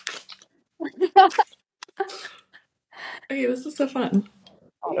Okay, this is so fun.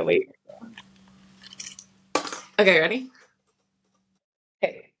 Oh, wait. Okay, ready?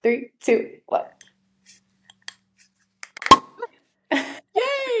 Okay, 3, 2, 1.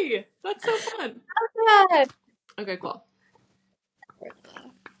 Yay! That's so fun. Good. Okay, cool.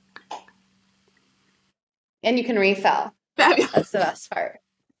 And you can refill. Fabulous. That's the best part.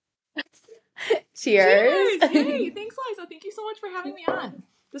 Cheers. Cheers! Yay! Thanks, Liza. Thank you so much for having me on.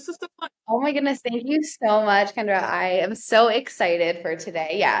 This is so fun. Oh my goodness, thank you so much, Kendra. I am so excited for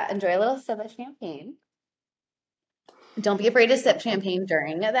today. Yeah, enjoy a little sip of champagne. Don't be afraid to sip champagne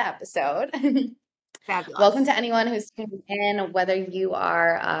during the episode. Welcome Fabulous. to anyone who's tuning in, whether you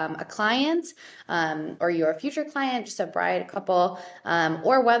are a client or you're a future client, just a bride, couple,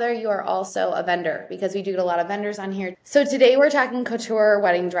 or whether you are also a vendor, because we do get a lot of vendors on here. So today we're talking couture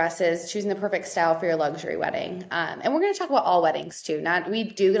wedding dresses, choosing the perfect style for your luxury wedding. And we're going to talk about all weddings too. We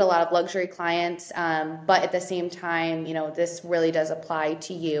do get a lot of luxury clients, but at the same time, this really does apply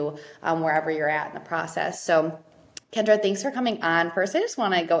to you wherever you're at in the process. So Kendra, thanks for coming on. First, I just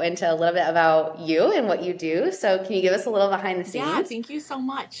want to go into a little bit about you and what you do. So can you give us a little behind the Yeah, scenes? thank you so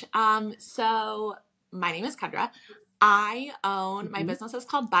much. So my name is Kendra. I own my business is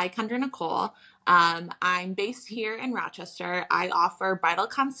called By Kendra Nicole. I'm based here in Rochester. I offer bridal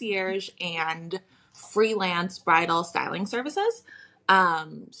concierge and freelance bridal styling services.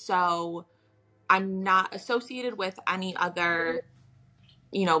 So I'm not associated with any other,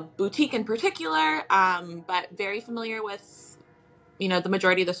 boutique in particular, but very familiar with, the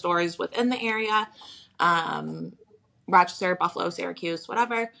majority of the stores within the area. Um, Rochester, Buffalo, Syracuse,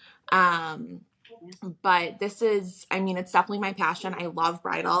 whatever. But this is, it's definitely my passion. I love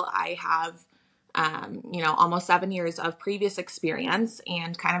bridal. I have, almost 7 years of previous experience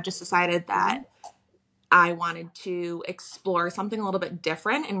and kind of just decided that I wanted to explore something a little bit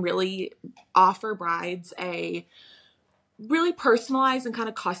different and really offer brides a really personalized and kind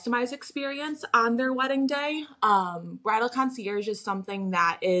of customized experience on their wedding day. Bridal concierge is something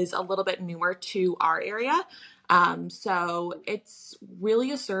that is a little bit newer to our area. So it's really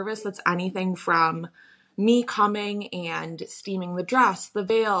a service that's anything from me coming and steaming the dress, the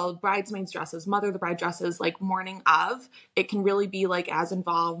veil, bridesmaids dresses, mother of the bride dresses, like morning of. It can really be like as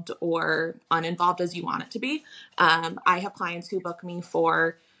involved or uninvolved as you want it to be. I have clients who book me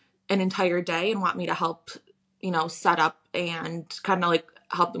for an entire day and want me to help set up and kind of like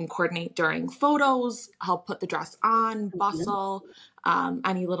help them coordinate during photos, help put the dress on, bustle,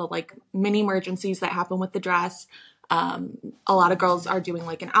 any little like mini emergencies that happen with the dress. A lot of girls are doing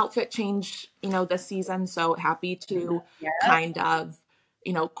like an outfit change, this season. So happy to Yeah. kind of,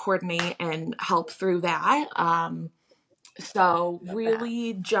 coordinate and help through that. So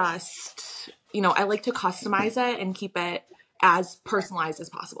really just, I like to customize it and keep it as personalized as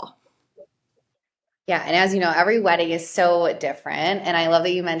possible. Yeah, and as you know, every wedding is so different. And I love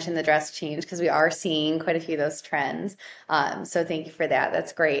that you mentioned the dress change because we are seeing quite a few of those trends. So thank you for that.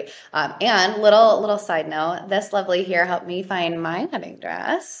 That's great. And little side note, this lovely here helped me find my wedding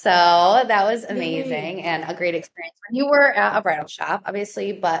dress. So that was Yay. amazing and a great experience when you were at a bridal shop,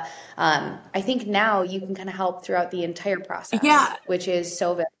 obviously. But I think now you can kind of help throughout the entire process, Yeah. which is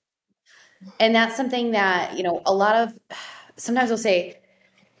so very, and that's something that, a lot of sometimes we'll say,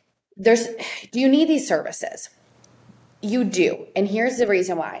 there's, do you need these services? You do. And here's the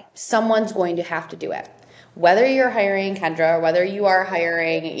reason why. Someone's going to have to do it. Whether you're hiring Kendra, or whether you are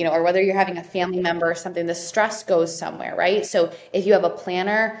hiring, or whether you're having a family member or something, the stress goes somewhere, right? So if you have a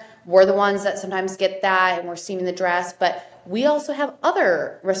planner, we're the ones that sometimes get that and we're steaming the dress, but we also have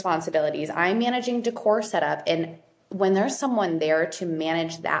other responsibilities. I'm managing decor setup. And when there's someone there to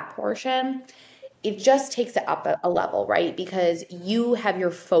manage that portion, it just takes it up a level, right? Because you have your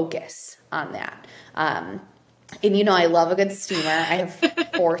focus on that. And I love a good steamer. I have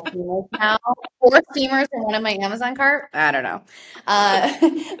 4 steamers now. 4 steamers in one of my Amazon cart. I don't know.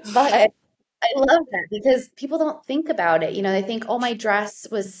 But I love that because people don't think about it. They think, oh, my dress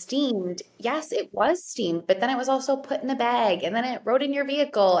was steamed. Yes, it was steamed, but then it was also put in a bag and then it rode in your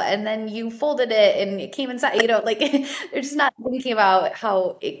vehicle and then you folded it and it came inside, like they're just not thinking about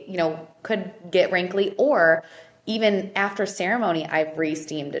how it, could get wrinkly or even after ceremony, I've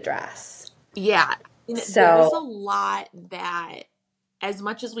re-steamed a dress. Yeah. There's a So lot that, as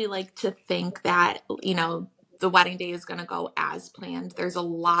much as we like to think that, the wedding day is going to go as planned, there's a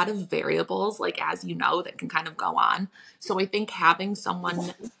lot of variables, like, as you know, that can kind of go on. So I think having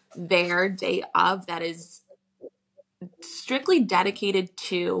someone there day of that is strictly dedicated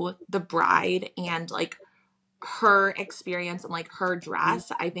to the bride and like her experience and like her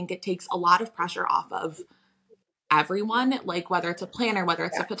dress, I think it takes a lot of pressure off of everyone, like whether it's a planner, whether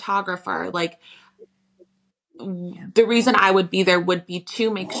it's a photographer, like Yeah. the reason I would be there would be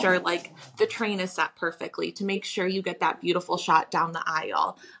to make sure like the train is set perfectly, to make sure you get that beautiful shot down the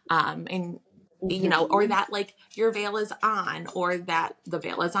aisle. And or Mhm. that like your veil is on, or that the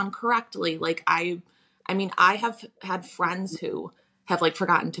veil is on correctly. Like I mean, I have had friends who have like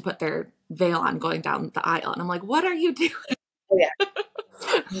forgotten to put their veil on going down the aisle. And I'm like, what are you doing? Oh,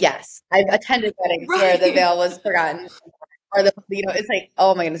 yeah. Yes. I've attended weddings where the Right. veil was forgotten or it's like,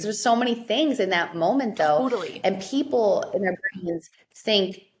 oh my goodness, there's so many things in that moment though. Totally. And people in their brains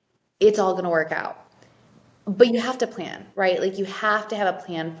think it's all going to work out. But you have to plan, right? Like you have to have a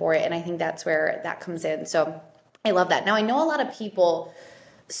plan for it. And I think that's where that comes in. So I love that. Now, I know a lot of people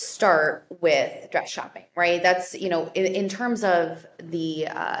start with dress shopping, right? That's, in terms of the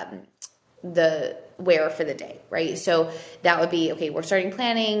wear for the day, right? So that would be, okay, we're starting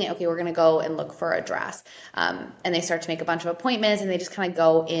planning. Okay, we're going to go and look for a dress. And they start to make a bunch of appointments and they just kind of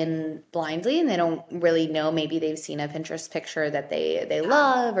go in blindly and they don't really know. Maybe they've seen a Pinterest picture that they Yeah.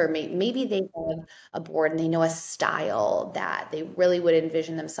 love, or maybe they have a board and they know a style that they really would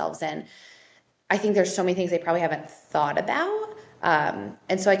envision themselves in. I think there's so many things they probably haven't thought about.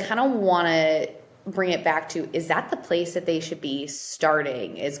 And so I kind of want to bring it back to, is that the place that they should be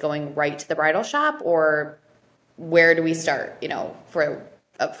starting, is going right to the bridal shop, or where do we start, for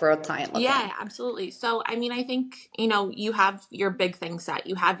a client Yeah, looking? absolutely. So, I mean, I think, you have your big thing set,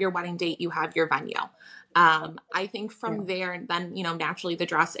 you have your wedding date, you have your venue. I think Yeah. from there, then, naturally the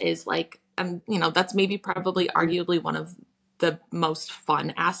dress is like, that's maybe probably arguably one of the most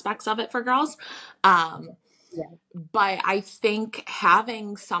fun aspects of it for girls. Um, Yeah. but I think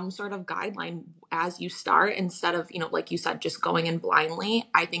having some sort of guideline as you start, instead of, like you said, just going in blindly,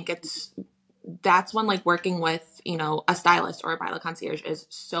 I think that's when like working with a stylist or a bridal concierge is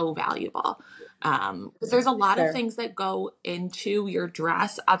so valuable, because there's a lot of Sure. things that go into your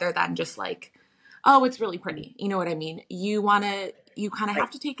dress other than just like, oh, it's really pretty, you know what I mean? You kind of Right.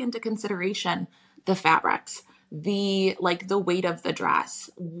 have to take into consideration the fabrics, the weight of the dress,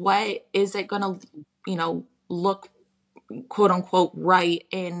 what is it gonna look quote unquote right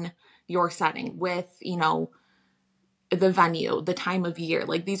in your setting with the venue, the time of year.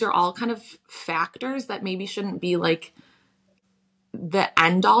 Like these are all kind of factors that maybe shouldn't be like the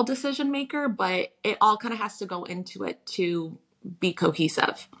end all decision maker, but it all kind of has to go into it to be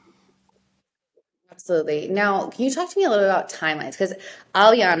cohesive. Absolutely. Now, can you talk to me a little bit about timelines? Because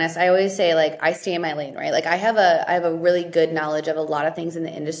I'll be honest, I always say like I stay in my lane, right? Like I have a really good knowledge of a lot of things in the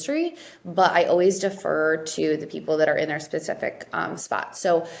industry, but I always defer to the people that are in their specific spots.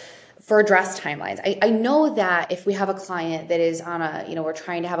 So for dress timelines, I know that if we have a client that is on we're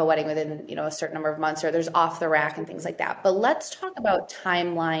trying to have a wedding within, a certain number of months, or there's off the rack and things like that. But let's talk about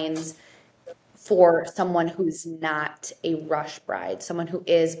timelines for someone who's not a rush bride, someone who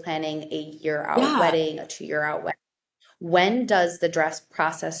is planning a year out Yeah. wedding, a 2 year out wedding. When does the dress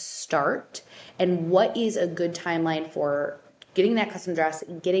process start? And what is a good timeline for getting that custom dress,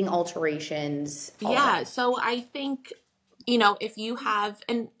 getting alterations, all of Yeah. that? So I think, if you have,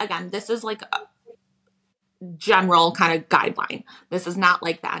 and again, this is like a general kind of guideline. This is not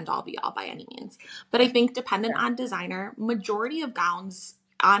like the end all be all by any means. But I think dependent Sure. on designer, majority of gowns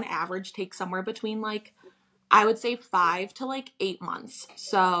on average take somewhere between like, I would say 5 to like 8 months.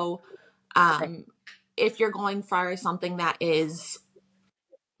 So, Okay. um, if you're going for something that is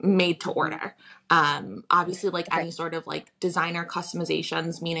made to order, obviously, like Okay. any sort of like designer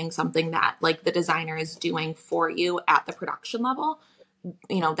customizations, meaning something that like the designer is doing for you at the production level,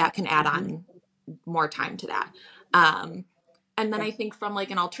 that can add Hmm. on more time to that. Um, and then Okay. I think from like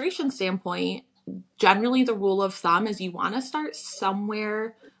an alteration standpoint, generally the rule of thumb is you want to start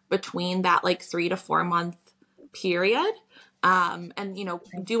somewhere between that like 3 to 4 month period. And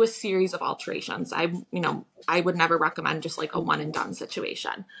do a series of alterations. I would never recommend just like a one and done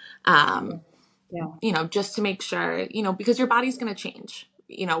situation. Um, Yeah. just to make sure, because your body's going to change,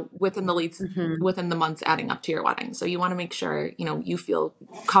 within the leads, Hmm. within the months adding up to your wedding. So you want to make sure, you feel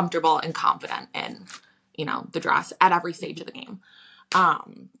comfortable and confident in, the dress at every stage of the game.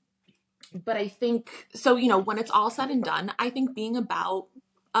 Um, but I think so, when it's all said and done, I think being about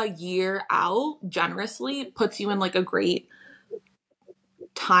a year out generously puts you in like a great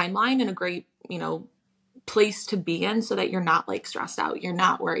timeline and a great, place to be in, so that you're not like stressed out. You're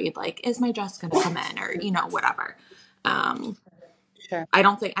not worried like, is my dress going to come in, or, whatever. Um, Sure. I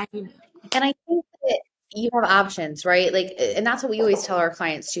don't think I mean, And I think that you have options, right? Like, and that's what we always tell our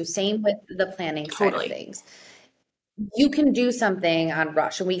clients too. Same with the planning side of totally. things. you can do something on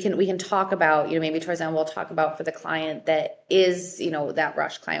rush, and we can talk about, maybe towards the end we'll talk about for the client that is, that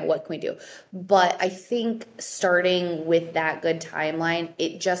rush client, what can we do? But I think starting with that good timeline,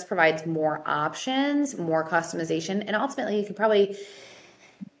 it just provides more options, more customization, and ultimately you can probably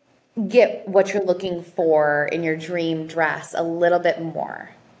get what you're looking for in your dream dress a little bit more,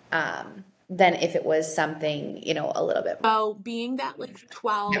 than if it was something, a little bit. So being that like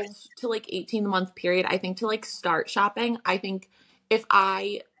 12 to like 18 month period, I think to like start shopping, I think if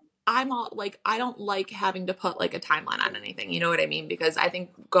I'm all like, I don't like having to put like a timeline on anything, you know what I mean? Because I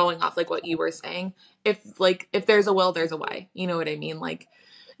think going off like what you were saying, if there's a will, there's a way, you know what I mean? Like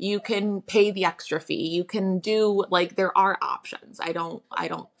you can pay the extra fee, you can do like, there are options. I don't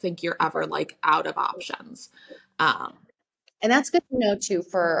think you're ever like out of options. Um, And that's good to know too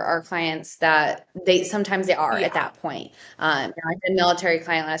for our clients that they sometimes they are at yeah. that point. I had a military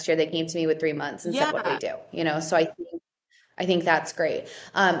client last year. They came to me with 3 months and said, "What do we Yeah. do?" So I think that's great.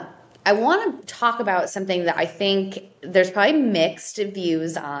 I want to talk about something that I think there's probably mixed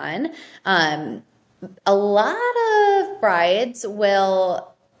views on. A lot of brides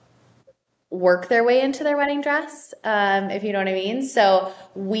will work their way into their wedding dress, if you know what I mean. So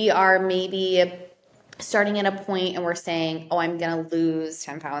we are maybe starting at a point and we're saying, oh, I'm going to lose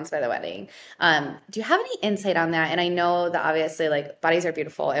 10 pounds by the wedding. Do you have any insight on that? And I know that obviously like bodies are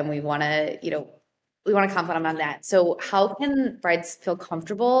beautiful and we want to compliment them on that. So how can brides feel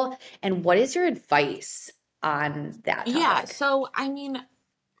comfortable and what is your advice on that Yeah. topic? So, I mean,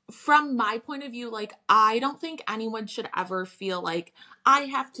 from my point of view, like, I don't think anyone should ever feel like I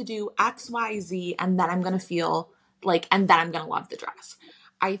have to do X, Y, Z, and then I'm going to feel like, and then I'm going to love the dress.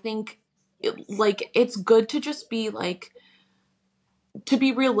 I think, like, it's good to just be like, to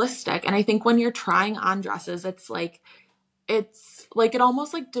be realistic. And I think when you're trying on dresses, it's like it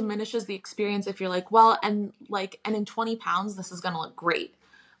almost like diminishes the experience if you're like, well, and in 20 pounds this is going to look great.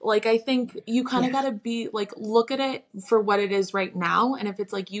 Like I think you kind of Yeah. got to be like, look at it for what it is right now, and if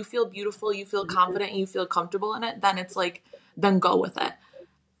it's like you feel beautiful, you feel confident, and you feel comfortable in it, then it's like, then go with it.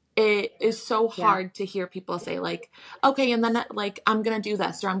 It is so Yeah. hard to hear people say like, okay, and then like I'm going to do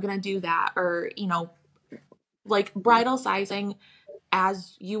this or I'm going to do that, or like bridal sizing,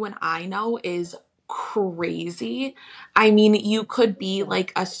 as you and I know, is crazy. I mean, you could be Yeah.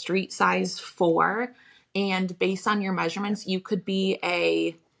 like a street size 4, and based on your measurements, you could be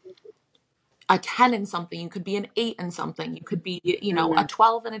a 10 in something, you could be an 8 in something, you could be, a Mhm.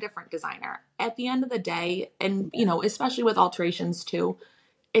 12 in a different designer. At the end of the day, and especially with alterations too,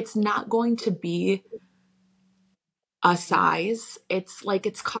 it's not going to be a size. It's like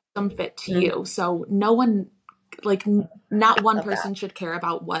it's custom fit to Mhm. you. So no one, like not one Love that. person should care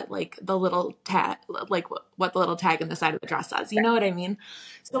about what like the little tag, like what the little tag in the side of the dress says. You know what I mean?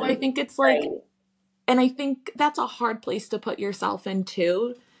 So I think it's like, Right. and I think that's a hard place to put yourself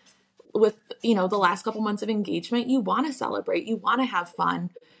into with, the last couple months of engagement. You want to celebrate, you want to have fun.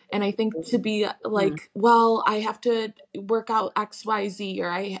 And I think to be Mhm. like, well, I have to work out XYZ, or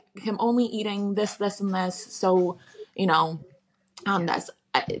I am only eating this, and this. So, you know, on this.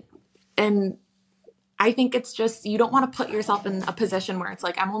 And I think it's just, you don't want to put yourself in a position where it's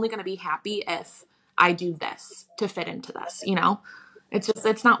like, I'm only going to be happy if I do this to fit into this. It's just,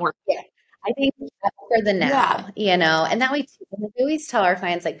 it's not working. Yeah. I think that's for the Yeah, now, and that way too, and we always tell our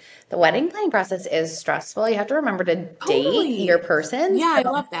clients like the wedding planning process is stressful. You have to remember to date your totally. person. Yeah, I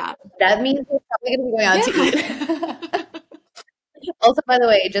So love that. that means we're probably going to be going out to Yeah. eat. Also, by the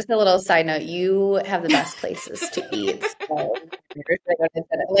way, just a little side note, you have the best places to eat. So,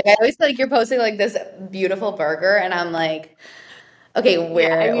 like I always feel like you're posting like this beautiful burger, and I'm like, okay,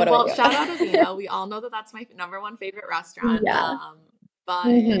 Yeah, I what mean, do I well, do? shout out Avino. We all know that that's my number one favorite restaurant. Yeah.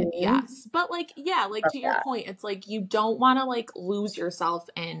 But Hmm. yes, but like, yeah, like Love to your that. point, it's like you don't want to like lose yourself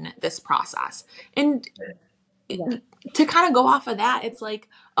in this process. And Yeah. to kind of go off of that, it's like,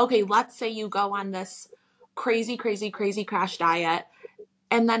 okay, let's say you go on this crazy, crazy, crazy crash diet,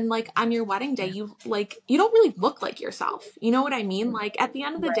 and then like on your wedding day, you don't really look like yourself. You know what I mean? Like at the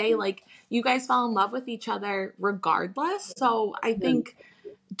end of the day, Right. like you guys fell in love with each other regardless. So I Mhm. think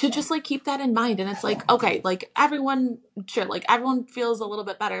to just like keep that in mind, and it's like, okay, like everyone, sure, like everyone feels a little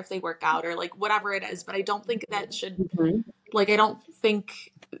bit better if they work out or like whatever it is, but I don't think that should, Mhm. like, I don't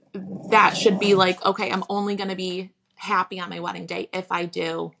think that should be like, okay, I'm only going to be happy on my wedding day if I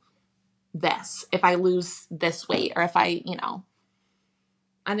do this, if I lose this weight, or if I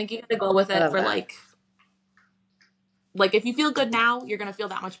think you got to go with I it love for that. like if you feel good now, you're going to feel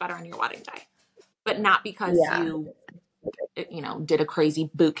that much better on your wedding day, but not because Yeah. you did a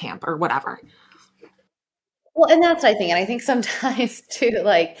crazy boot camp or whatever. Well, and that's what I think. And I think sometimes too,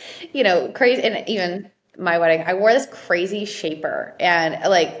 like, crazy and even my wedding. I wore this crazy shaper and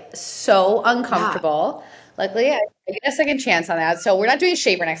like so Yeah. uncomfortable. Luckily, I get a second chance on that. So we're not doing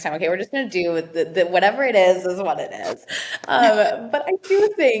shaper next time. Okay, we're just gonna do the whatever it is what it is. But I do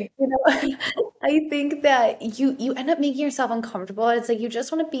think, I think that you end up making yourself uncomfortable. It's like you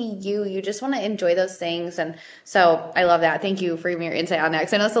just want to be you. You just want to enjoy those things. And so I love that. Thank you for giving your insight on that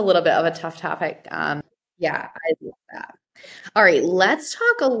because I know it's a little bit of a tough topic. Yeah, I love that. All right, let's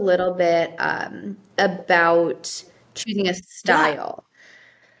talk a little bit about choosing a Yeah. style.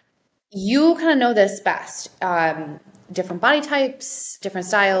 You kind of know this best. Different body types, different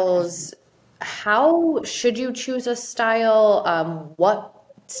styles. How should you choose a style? What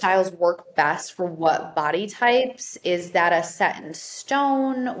styles work best for what body types? Is that a set in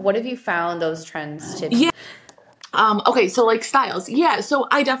stone? What have you found those trends to Yeah. be? Okay, so like styles. Yeah, so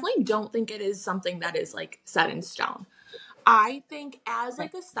I definitely don't think it is something that is like set in stone. I think as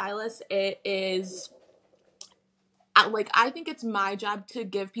Right. like a stylist, it is like I think it's my job to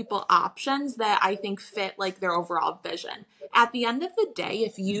give people options that I think fit like their overall vision. At the end of the day,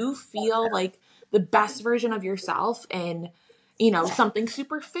 if you feel like the best version of yourself and something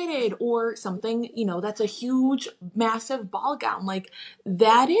super fitted or something, that's a huge massive ball gown, like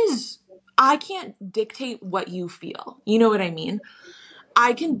that is I can't dictate what you feel. You know what I mean?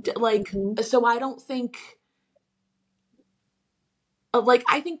 I can like Mhm. so I don't think like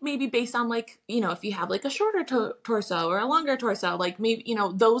I think maybe based on like if you have like a shorter torso or a longer torso, like maybe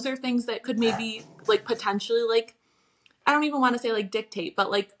those are things that could maybe like potentially like I don't even want to say like dictate,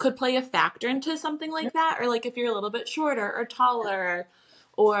 but like could play a factor into something like that, or like if you're a little bit shorter or taller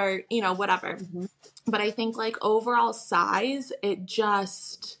or whatever. Mhm. But I think like overall size, it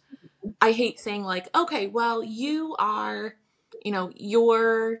just I hate saying like, okay, well, you are,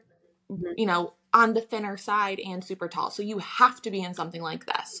 you're, Mhm. on the thinner side and super tall. So you have to be in something like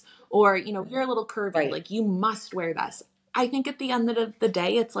this. Or, you're a little curvy, Right. like you must wear this. I think at the end of the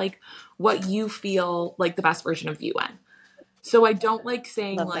day, it's like what you feel like the best version of you in. So I don't like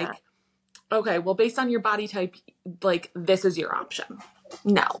saying Love that. like, okay, well, based on your body type, like this is your option.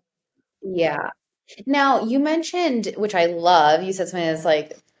 No. Yeah. Now, you mentioned, which I love, you said something that's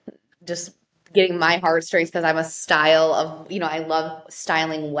like just getting my heartstrings because I'm a style of, I love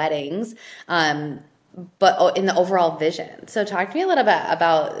styling weddings, but in the overall vision. So talk to me a little bit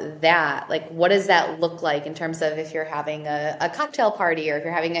about that. Like, what does that look like in terms of if you're having a cocktail party or if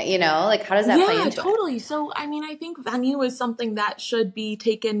you're having a, like, how does that play Yeah, into it? totally. So, I mean, I think venue is something that should be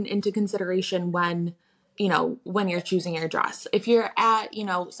taken into consideration when, when you're choosing your dress. If you're at,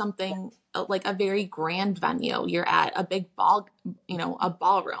 something like a very grand venue, you're at a big ball, a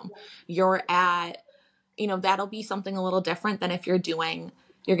ballroom, you're at, that'll be something a little different than if you're getting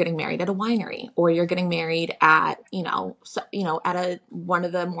married at a winery or you're getting married at, at a one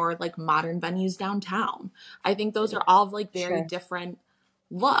of the more like modern venues downtown. I think those are all like very Sure. different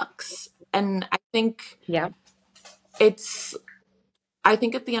looks. And Yeah. it's I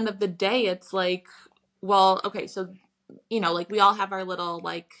think at the end of the day it's like, well, okay, so like we all have our little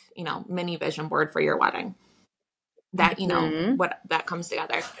like, mini vision board for your wedding that, Hmm. what that comes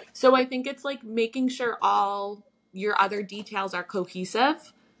together. So I think it's like making sure all your other details are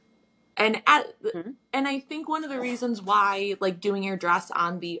cohesive and at and I think one of the reasons why like doing your dress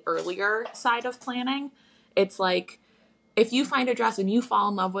on the earlier side of planning, it's like if you find a dress and you fall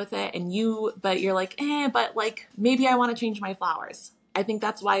in love with it and but you're like, but like maybe I want to change my flowers. I think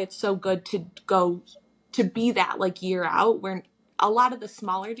that's why it's so good to go to be that like year out where a lot of the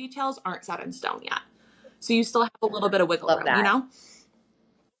smaller details aren't set in stone yet. So you still have a little bit of wiggle Love room, that. you know?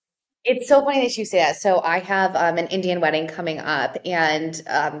 It's so funny that you say that. So I have an Indian wedding coming up, and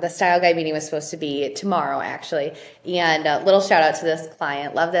the style guide meeting was supposed to be tomorrow, actually. And little shout out to this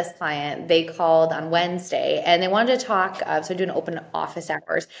client. Love this client. They called on Wednesday, and they wanted to talk. So doing open office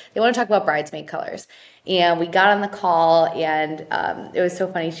hours. They want to talk about bridesmaid colors. And we got on the call, and it was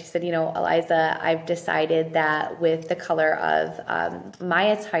so funny. She said, Eliza, I've decided that with the color of my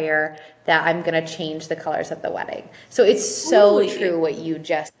attire, that I'm going to change the colors of the wedding. So it's so Totally. true what you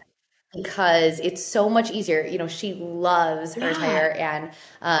just because it's so much easier. She loves her Yeah. attire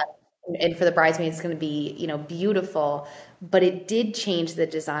uh, and for the bridesmaids, it's going to be, beautiful. But it did change the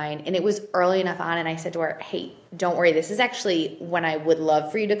design, and it was early enough on. And I said to her, "Hey, don't worry. This is actually when I would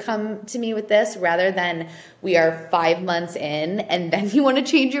love for you to come to me with this, rather than we are 5 months in and then you want to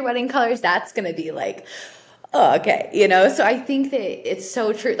change your wedding colors. That's going to be like." Oh, okay. So I think that it's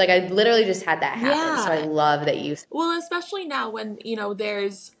so true. Like I literally just had that happen. So I Yeah. love that you. Well, especially now when,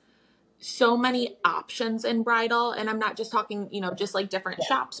 there's so many options in bridal, and I'm not just talking just like different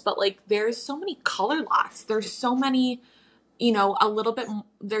shops, but like there's so many color lots, there's so many a little bit,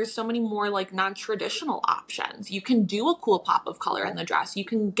 there's so many more like non-traditional options. You can do a cool pop of color in the dress. You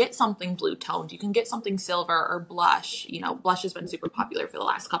can get something blue toned. You can get something silver or blush. Blush has been super popular for the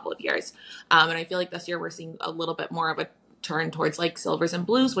last couple of years. And I feel like this year we're seeing a little bit more of a turn towards like silvers and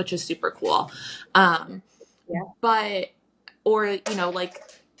blues, which is super cool. Yeah. But, or, like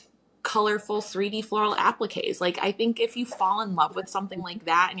colorful 3D floral appliques. Like, I think if you fall in love with something like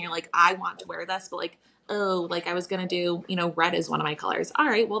that and you're like, I want to wear this, but like, oh, like I was going to do, red is one of my colors. All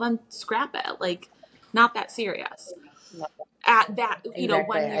right, well then scrap it. Like, not that serious. At that, Exactly.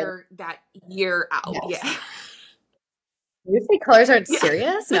 when you're that year out. Yes. Yeah. You say colors aren't Yeah.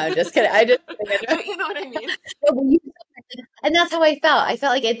 serious? No, just kidding. I just But you know what I mean? and that's how I felt. I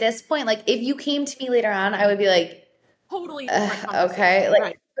felt like at this point, like if you came to me later on, I would be like, Totally different okay. conversation. Like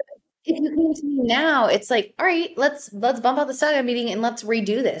Right. if you came to me now, it's like, all right, let's bump out the saga meeting and let's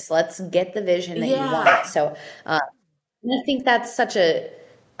redo this. Let's get the vision that you want. Yeah. So and I think that's such a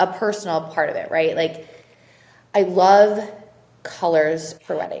personal part of it, right? Like I love colors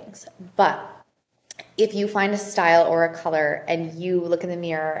for weddings, but if you find a style or a color and you look in the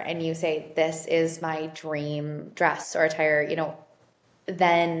mirror and you say, this is my dream dress or attire,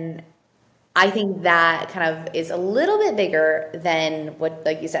 then I think that kind of is a little bit bigger than what,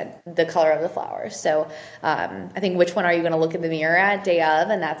 like you said, the color of the flowers. So I think which one are you going to look in the mirror at day of,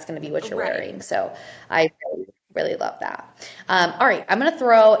 and that's going to be what you're Right. wearing. So I really love that. All right, I'm going to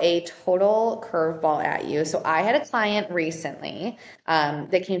throw a total curveball at you. So I had a client recently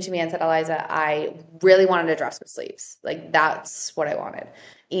that came to me and said, Eliza, I really wanted a dress with sleeves. Like that's what I wanted.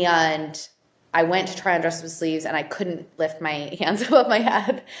 And I went to try on dress with sleeves and I couldn't lift my hands above my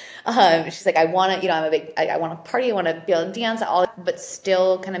head. She's like, I want to, I want to party. I want to be able to dance all, but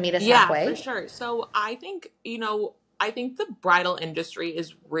still kind of meet us Yeah, for halfway. sure. So I think, I think the bridal industry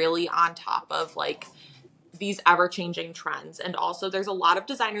is really on top of like these ever changing trends. And also, there's a lot of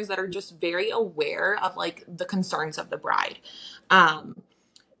designers that are just very aware of like the concerns of the bride. Um,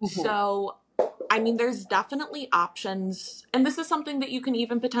 Mhm. so, I mean, there's definitely options. And this is something that you can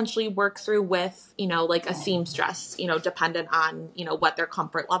even potentially work through with, like a seamstress, dependent on, what their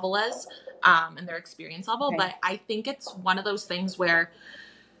comfort level is. And their experience level. Okay. But I think it's one of those things where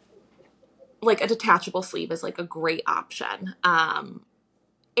like a detachable sleeve is like a great option.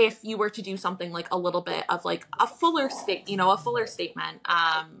 If you were to do something like a little bit of like a fuller a fuller statement,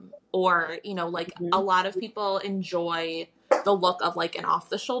 or, like a Mhm. lot of people enjoy the look of like an off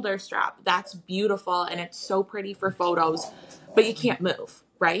the shoulder strap. That's beautiful. And it's so pretty for photos, but you can't move.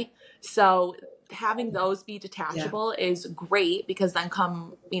 Right. So having those be Yeah. detachable is great because then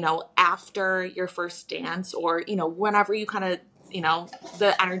come, after your first dance or, whenever you kind of,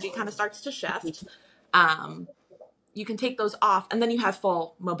 the energy kind of starts to shift. Um, you can take those off and then you have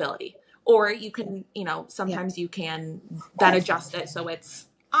full mobility. Or you can, Yeah. sometimes you can then adjust it so it's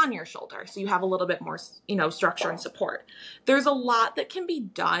on your shoulder. So you have a little bit more, structure and support. There's a lot that can be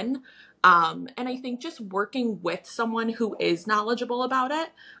done. And I think just working with someone who is knowledgeable about it,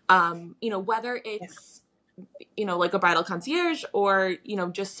 whether Yeah. it's, like a bridal concierge or,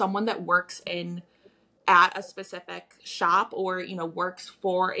 just someone that works in at a specific shop or, works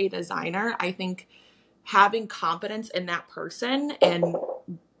for a designer, I think having confidence in that person and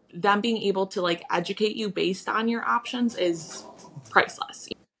them being able to like educate you based on your options is priceless.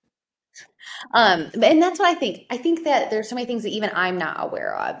 And that's what I think. I think that there's so many things that even I'm not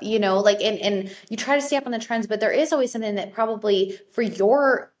aware of, like, and you try to stay up on the trends, but there is always something that probably for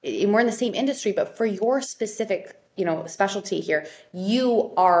and we're in the same industry, but for your specific, specialty here,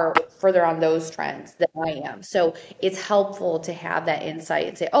 you are further on those trends than I am. So it's helpful to have that insight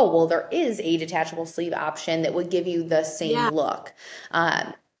and say, oh, well, there is a detachable sleeve option that would give you the same Yeah. look.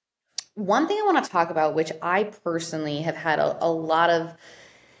 One thing I want to talk about, which I personally have had a lot of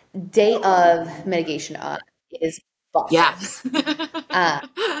day of mitigation on is Yeah. bustles. Uh,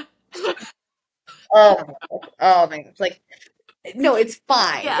 oh my gosh. Oh my gosh. Like, no, it's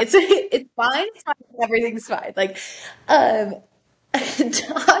fine. Yeah. It's fine. It's fine. Everything's fine. Like, um,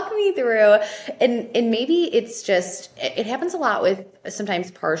 talk me through, and maybe it's just it happens a lot with sometimes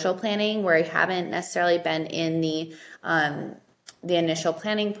partial planning where I haven't necessarily been in the initial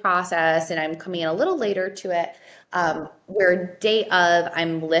planning process and I'm coming in a little later to it. Where day of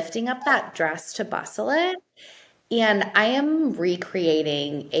I'm lifting up that dress to bustle it. And I am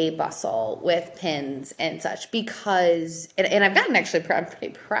recreating a bustle with pins and such because, and I've gotten actually, I'm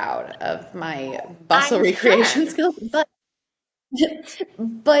pretty proud of my bustle I'm recreation sure. skills.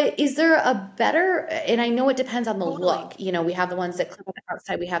 But is there a better, and I know it depends on the Totally. look. We have the ones that clip on the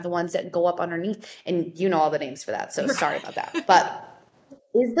outside, we have the ones that go up underneath, and you know all the names for that. So sorry Right. about that. But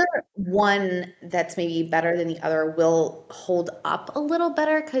Is there one that's maybe better than the other will hold up a little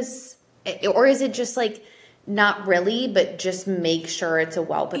better? Because, or is it just like not really, but just make sure it's a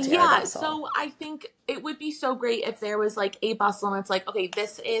well put together Yeah, bustle? so I think it would be so great if there was like a bustle and it's like, okay,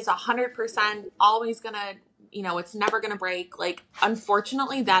 this is 100% always gonna, it's never gonna break. Like,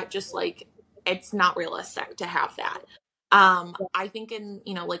 unfortunately, that just like, it's not realistic to have that. I think in,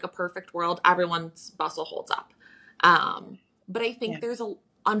 like a perfect world, everyone's bustle holds up. But I think Yeah.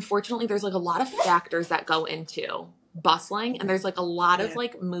 unfortunately, there's like a lot of factors that go into bustling, and there's like a lot of Yeah.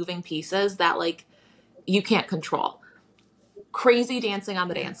 like moving pieces that like you can't control. Crazy dancing on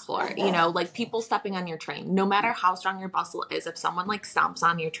the Yeah. dance floor, like people stepping on your train. No matter how strong your bustle is, if someone like stomps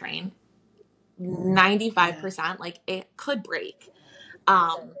on your train, Yeah. 95% like it could break.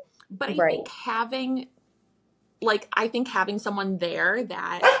 Um, but Right. I think having someone there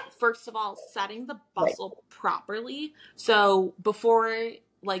that, first of all, setting the Right. bustle properly. So before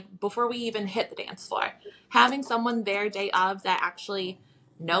we even hit the dance floor, having someone there day of that actually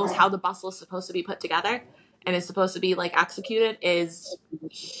knows how the bustle is supposed to be put together and is supposed to be like executed is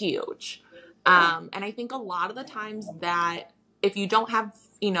huge. And I think a lot of the times that if you don't have,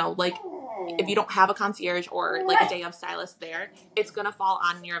 like if you don't have a concierge or like a day of stylist there, it's gonna fall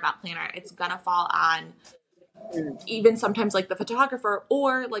on your event planner. It's gonna fall on even sometimes like the photographer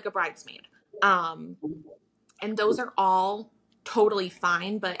or like a bridesmaid. Um, and those are all totally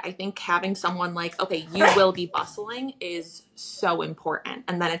fine. But I think having someone like, okay, you will be bustling is so important.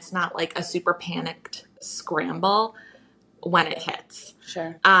 And then it's not like a super panicked scramble when it hits.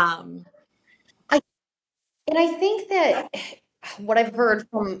 Sure. Um, I and I think that what I've heard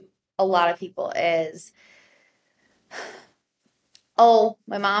from a lot of people is, oh,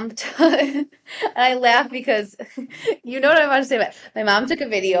 my mom, and I laugh because you know what I'm about to say, but my mom took a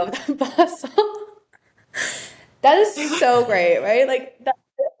video of the bustle. That is so great, right? Like that,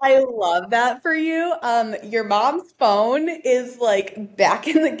 I love that for you. Your mom's phone is like back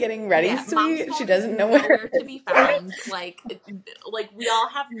in the getting ready yeah, mom's suite. She phone is doesn't know where nowhere to be found. Like we all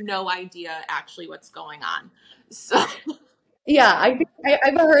have no idea actually what's going on. So Yeah,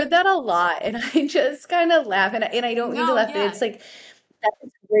 I've heard that a lot, and I just kind of laugh, and I don't mean to no, laugh, but yeah, it's like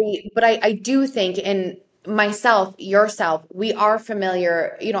that's great. But I do think, and myself, yourself, we are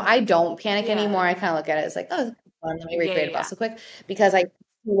familiar. I don't panic yeah, anymore. I kind of look at it as like, oh, fun. Let me yeah, yeah, recreate a yeah. bustle quick because I see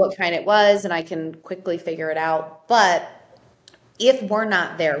what kind it was, and I can quickly figure it out. But if we're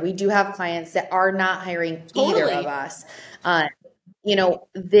not there, we do have clients that are not hiring either of Totally. us. Uh,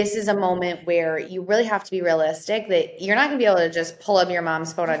 this is a moment where you really have to be realistic that you're not going to be able to just pull up your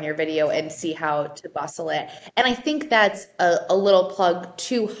mom's phone on your video and see how to bustle it. And I think that's a little plug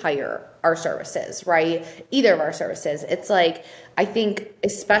to hire our services, right? Either of our services. It's like, I think,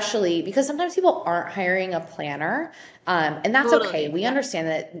 especially because sometimes people aren't hiring a planner, and that's okay. Totally. We Yeah. understand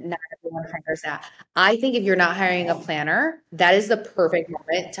that not everyone hires that. I think if you're not hiring a planner, that is the perfect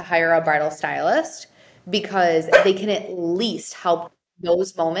moment to hire a bridal stylist because they can at least help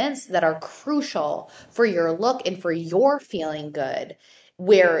those moments that are crucial for your look and for your feeling good,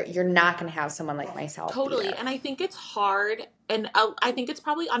 where you're not going to have someone like myself be Totally. there. And I think it's hard, and I think it's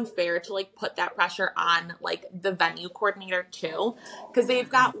probably unfair to like put that pressure on like the venue coordinator too, because they've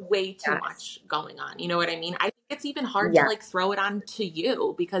got way too Yes. much going on. You know what I mean? I think it's even hard to Yeah. like throw it on to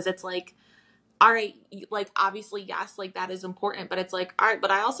you because it's like, all right, like obviously, yes, like that is important, but it's like, all right,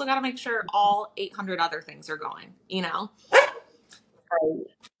 but I also got to make sure all 800 other things are going? Right.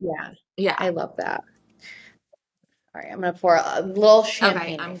 Yeah. Yeah. I love that. All right. I'm going to pour a little Okay.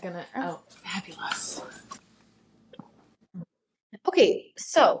 champagne I'm before. gonna, oh, fabulous. Okay,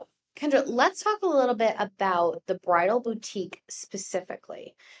 so Kendra, let's talk a little bit about the bridal boutique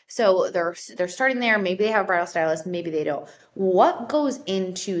specifically. So they're starting there. Maybe they have a bridal stylist, maybe they don't. What goes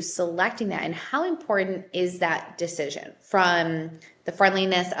into selecting that, and how important is that decision from the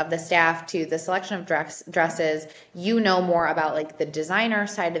friendliness of the staff to the selection of dresses? You know more about like the designer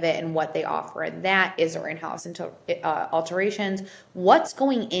side of it and what they offer, and that is their in-house into alterations. What's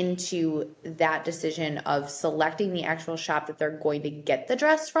going into that decision of selecting the actual shop that they're going to get the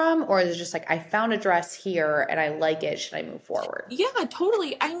dress from? Or is it just like, I found a dress here and I like it, should I move forward? Yeah,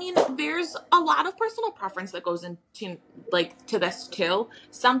 totally. I mean, there's a lot of personal preference that goes into like to this too.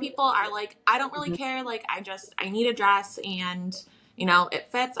 Some people are like, I don't really Mhm. care. Like, I need a dress and,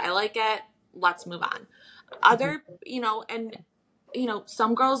 it fits. I like it. Let's move on. Other, and,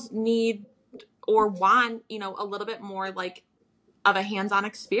 some girls need or want, a little bit more like of a hands-on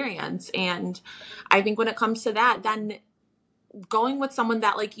experience. And I think when it comes to that, then going with someone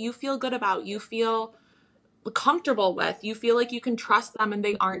that like you feel good about, you feel comfortable with, you feel like you can trust them and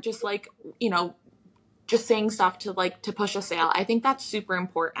they aren't just like, just saying stuff to like to push a sale. I think that's super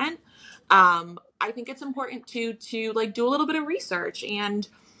important. I think it's important to like do a little bit of research and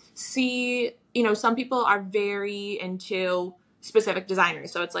see, you know, some people are very into specific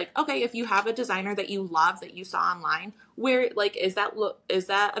designers. So it's like, okay, if you have a designer that you love that you saw online, where like is that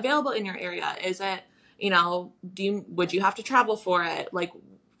available in your area? Is it, you know, would you have to travel for it? Like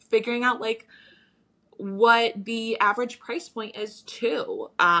figuring out like what the average price point is too.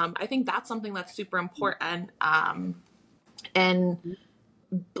 I think that's something that's super important. And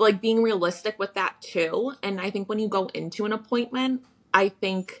like being realistic with that too. And I think when you go into an appointment, I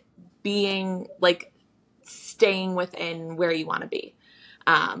think being like staying within where you want to be.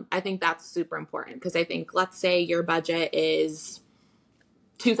 I think that's super important because I think, let's say your budget is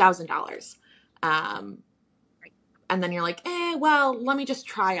 $2,000. Um, and then you're like, well, let me just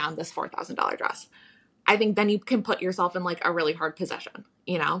try on this $4,000 dress. I think then you can put yourself in like a really hard position,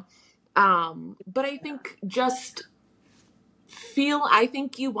 you know? But I think just I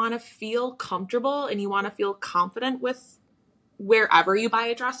think you want to feel comfortable and you want to feel confident with wherever you buy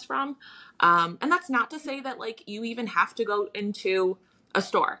a dress from. And that's not to say that like you even have to go into a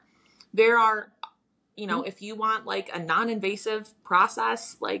store. There are, you know, if you want like a non-invasive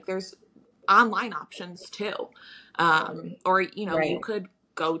process, like there's online options too. Or, you know, you Right. could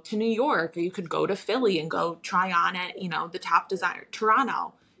go to New York or you could go to Philly and go try on it, you know, the top designer,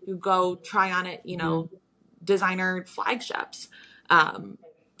 Toronto, you go try on it, you know, designer flagships.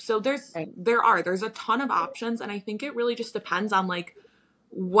 So Right. there's a ton of options. And I think it really just depends on like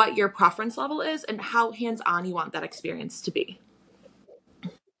what your preference level is and how hands-on you want that experience to be.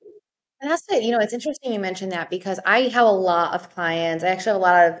 And that's it. You know, it's interesting you mentioned that because I have a lot of clients. I actually have a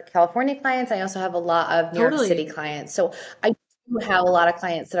lot of California clients. I also have a lot of New York City Totally. clients. So I do have a lot of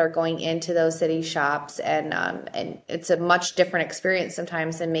clients that are going into those city shops, and it's a much different experience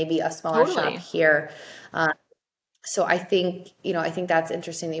sometimes than maybe a smaller shop Totally. here. So I think, you know, I think that's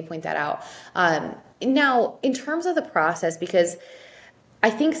interesting that you point that out. Now, in terms of the process, because I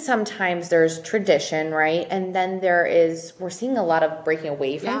think sometimes there's tradition, right? And then we're seeing a lot of breaking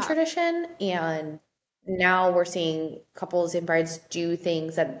away from Yeah. tradition. And now we're seeing couples and brides do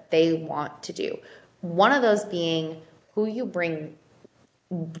things that they want to do. One of those being who you bring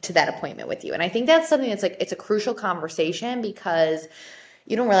to that appointment with you. And I think that's something that's like, it's a crucial conversation because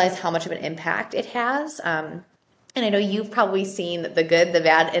you don't realize how much of an impact it has. And I know you've probably seen the good, the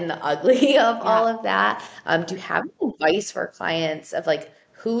bad, and the ugly of Yeah. all of that. Do you have advice for clients of like,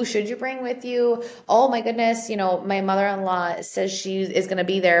 who should you bring with you? Oh my goodness, you know, my mother-in-law says she is going to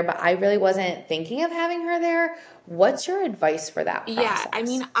be there, but I really wasn't thinking of having her there. What's your advice for that Yeah. I process?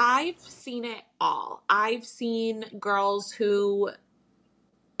 mean, I've seen it all. I've seen girls who,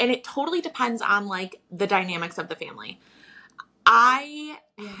 and it totally depends on like the dynamics of the family. I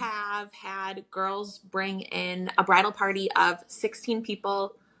Yeah. have had girls bring in a bridal party of 16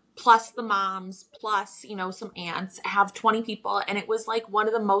 people plus the moms plus, you know, some aunts, have 20 people, and it was like one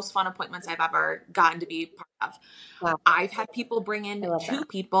of the most fun appointments I've ever gotten to be part of. Wow. I've had people bring I in love two that.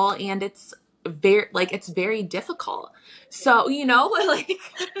 people and it's very difficult. So, you know, like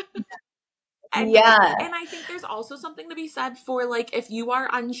and Yeah. and I think there's also something to be said for like if you are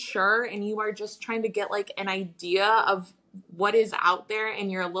unsure and you are just trying to get like an idea of what is out there and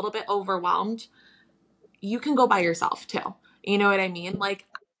you're a little bit overwhelmed, you can go by yourself too. You know what I mean? Like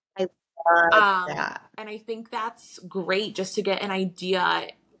I love that. and I think that's great just to get an idea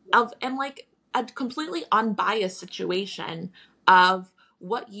of and like a completely unbiased situation of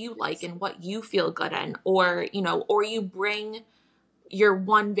what you like and what you feel good in, or you know, or you bring your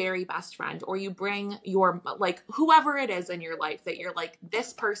one very best friend, or you bring your like whoever it is in your life that you're like,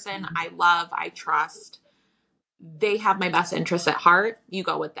 this person I love, I trust, they have my best interest at heart, you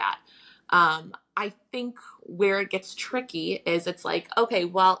go with that. I think where it gets tricky is it's like, okay,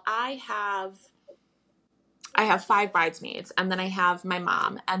 well, I have five bridesmaids, and then I have my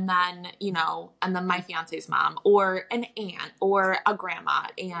mom, and then, you know, and then my fiance's mom, or an aunt, or a grandma,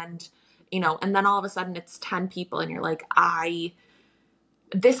 and, you know, and then all of a sudden it's 10 people, and you're like,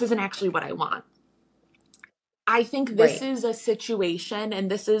 this isn't actually what I want. I think this Right. is a situation, and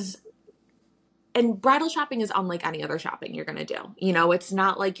bridal shopping is unlike any other shopping you're going to do. You know, it's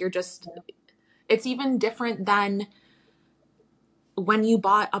not like it's even different than when you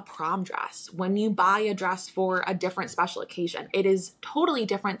bought a prom dress, when you buy a dress for a different special occasion. It is totally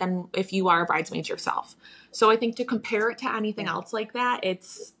different than if you are a bridesmaid yourself. So I think to compare it to anything Yeah. else like that,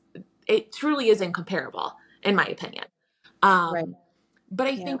 it truly is incomparable, in my opinion. Right. Um, but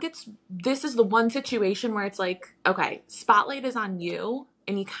I Yeah. think this is the one situation where it's like, okay, spotlight is on you,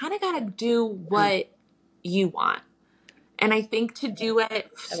 and you kind of got to do Mm. what you want. And I think to do it I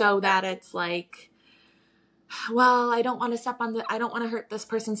love so that. that it's like, well, I don't want to I don't want to hurt this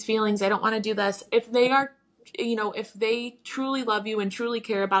person's feelings. I don't want to do this. If they are, if they truly love you and truly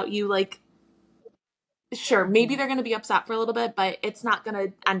care about you, like, sure, maybe Mhm. they're going to be upset for a little bit, but it's not going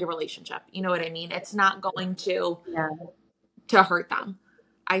to end a relationship. You know what I mean? It's not going Yeah. to hurt them.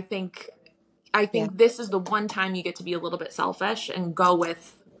 I think I Yeah. think this is the one time you get to be a little bit selfish and go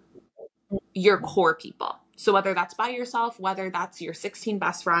with your core people. So whether that's by yourself, whether that's your 16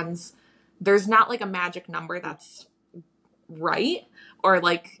 best friends, there's not like a magic number that's right, or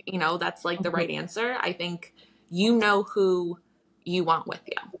like, that's like the right Mhm. answer. I think you know who you want with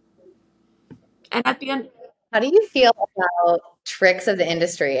you. And at the end, How do you feel about tricks of the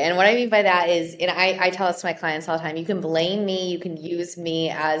industry? And what I mean by that is, and I tell this to my clients all the time, you can blame me, you can use me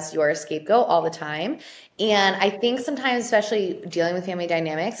as your scapegoat all the time. And I think sometimes, especially dealing with family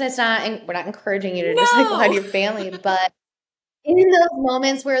dynamics, and it's not, and we're not encouraging you to just like lie to no. your family, but in those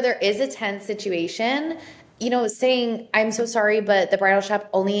moments where there is a tense situation, saying, I'm so sorry, but the bridal shop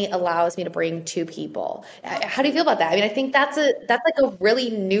only allows me to bring two people. How do you feel about that? I mean, I think that's like a really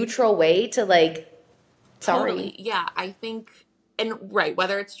neutral way to like, Totally. sorry. Yeah, I think, and right,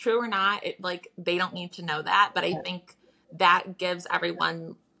 whether it's true or not, like they don't need to know that, but I think that gives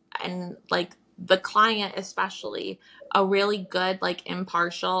everyone, and like the client especially, a really good like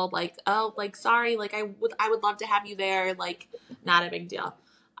impartial, like, oh, like, sorry, like I would love to have you there, like, not a big deal.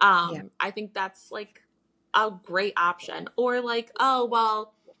 Yeah. I think that's like a great option. Or like, oh,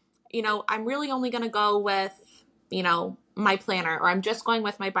 well, I'm really only going to go with, my planner, or I'm just going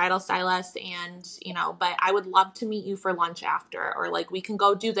with my bridal stylist, and, but I would love to meet you for lunch after, or like we can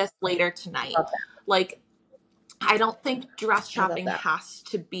go do this later tonight. Love that. Like, I don't think dress I love shopping that. has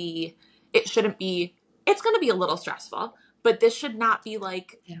to be, it shouldn't be, it's going to be a little stressful, but this should not be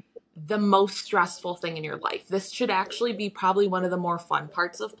like Yeah. the most stressful thing in your life. This should actually be probably one of the more fun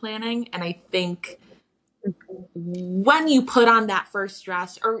parts of planning. And I think when you put on that first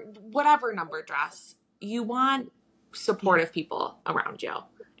dress or whatever number dress, you want Yeah. supportive people around you,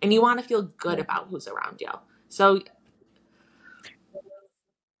 and you want to feel good Yeah. about who's around you. So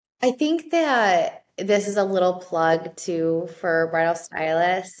I think that this is a little plug too for bridal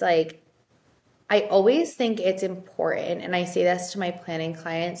stylists. Like, I always think it's important, and I say this to my planning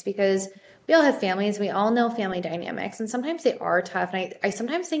clients because we all have families, we all know family dynamics, and sometimes they are tough. And I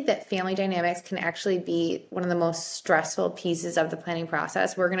sometimes think that family dynamics can actually be one of the most stressful pieces of the planning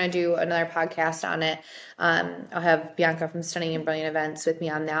process. We're going to do another podcast on it. I'll have Bianca from Stunning and Brilliant Events with me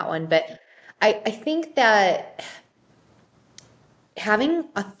on that one. But I think that having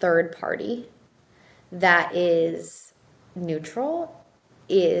a third party that is neutral,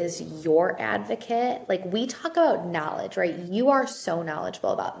 is your advocate. Like, we talk about knowledge, right? You are so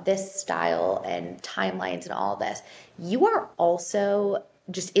knowledgeable about this style and timelines and all this. You are also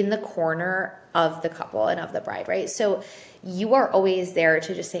just in the corner of the couple and of the bride, right? So you are always there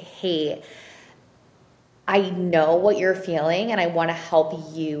to just say, hey, I know what you're feeling and I want to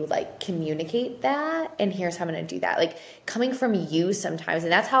help you like communicate that. And here's how I'm going to do that. Like, coming from you sometimes,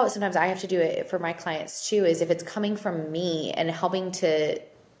 and that's how sometimes I have to do it for my clients too, is if it's coming from me and helping to,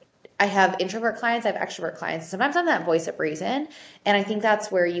 I have introvert clients, I have extrovert clients. Sometimes I'm that voice of reason. And I think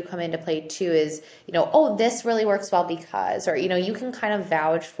that's where you come into play too is, oh, this really works well because, or, you can kind of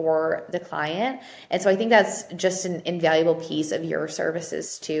vouch for the client. And so I think that's just an invaluable piece of your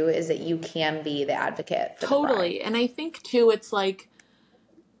services too, is that you can be the advocate for the bride. totally. And I think too, it's like,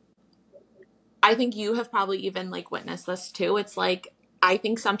 I think you have probably even like witnessed this too. It's like, I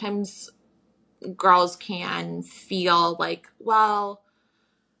think sometimes girls can feel like, well,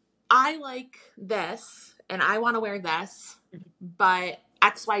 I like this and I want to wear this, but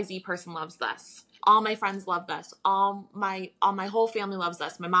XYZ person loves this. All my friends love this. All my whole family loves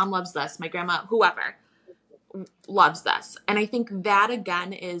this. My mom loves this. My grandma, whoever loves this. And I think that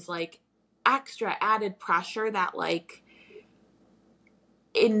again is like extra added pressure that like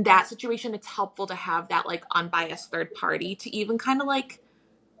in that situation it's helpful to have that like unbiased third party to even kind of like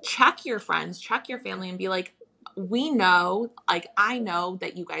check your friends, check your family, and be like, we know, like, I know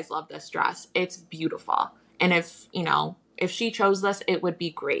that you guys love this dress. It's beautiful. And if, if she chose this, it would be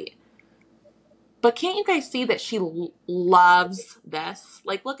great. But can't you guys see that she loves this?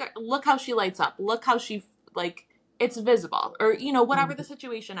 Like, look how she lights up. Look how she, like, it's visible, or, whatever the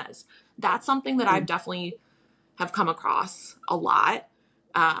situation is. That's something that I've definitely have come across a lot.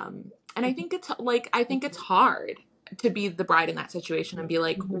 And I think it's hard to be the bride in that situation and be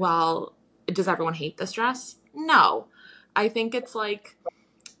like, Mhm. well, does everyone hate this dress? No. I think it's like,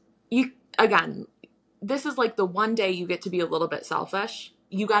 you, again, this is like the one day you get to be a little bit selfish.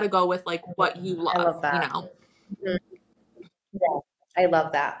 You got to go with like what you I love, love that. Mhm. Yeah, I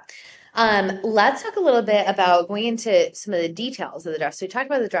love that. Let's talk a little bit about going into some of the details of the dress. So we talked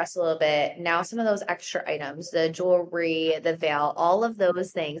about the dress a little bit. Now some of those extra items, the jewelry, the veil, all of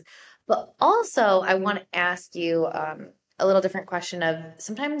those things. But also, I want to ask you a little different question of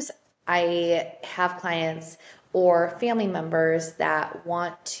sometimes I have clients or family members that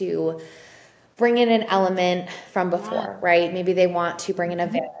want to bring in an element from Yeah. before, right? Maybe they want to bring in a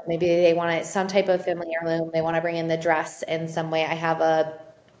veil. Maybe they want some type of family heirloom. They want to bring in the dress in some way. I have a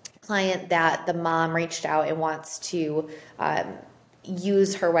client that the mom reached out and wants to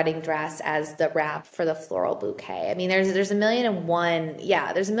use her wedding dress as the wrap for the floral bouquet. I mean, there's a million and one,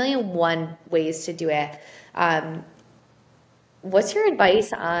 yeah, there's a million and one ways to do it. Um, what's your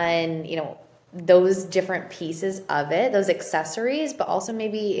advice on, those different pieces of it, those accessories, but also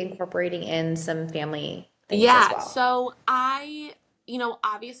maybe incorporating in some family things as Yeah. well? So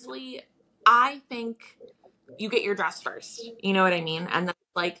obviously, I think you get your dress first. You know what I mean? And then,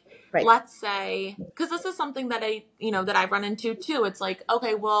 like, Right. let's say, because this is something that that I've run into too. It's like,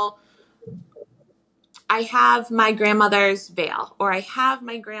 okay, well, I have my grandmother's veil, or I have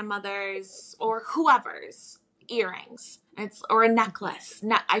my grandmother's or whoever's earrings. It's or a necklace.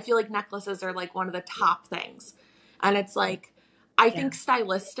 I feel like necklaces are like one of the top things, and it's like I Yeah. think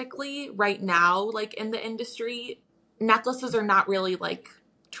stylistically right now, like in the industry, necklaces are not really like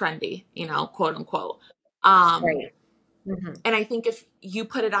trendy, quote unquote. Um, Right. Hmm. and I think if you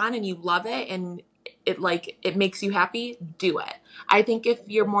put it on and you love it and it makes you happy, do it. I think if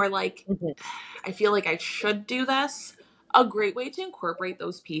you're more like Hmm. I feel like I should do this. A great way to incorporate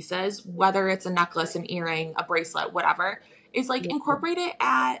those pieces, whether it's a necklace, an earring, a bracelet, whatever, is like incorporate it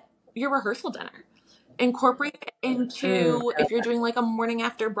at your rehearsal dinner. Incorporate it Mm, into if you're doing like a morning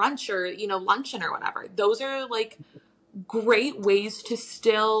after brunch or, luncheon or whatever. Those are like great ways to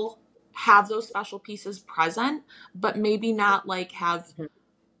still have those special pieces present, but maybe not like have mhm.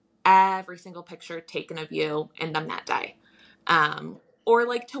 every single picture taken of you in them that day. Or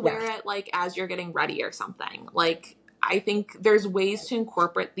like to wear Yes. it like as you're getting ready or something. Like I think there's ways to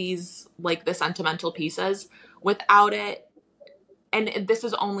incorporate these like the sentimental pieces without it. And this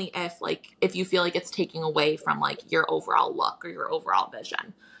is only if you feel like it's taking away from like your overall look or your overall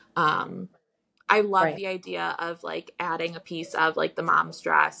vision. Um, I love Right. the idea of like adding a piece of like the mom's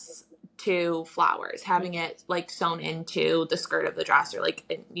dress to flowers, having it like sewn into the skirt of the dress or like,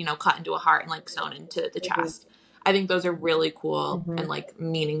 cut into a heart and like sewn into the Mhm. chest. I think those are really cool and Mhm. like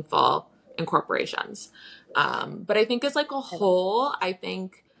meaningful incorporations. But I think as like a I love whole, I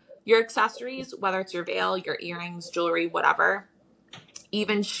think your accessories, whether it's your veil, your earrings, jewelry, whatever,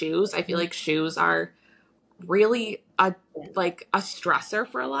 even shoes, I feel it. like shoes are really a Mhm. like a stressor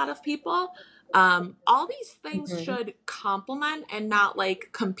for a lot of people. All these things Mhm. should complement and not like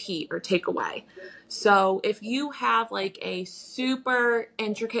compete or take away. So if you have like a super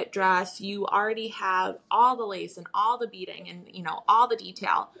intricate dress, you already have all the lace and all the beading and all the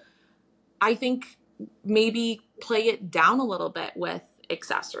detail. I think maybe play it down a little bit with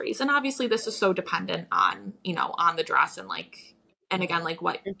accessories. And obviously this is so dependent on, on the dress and like and again like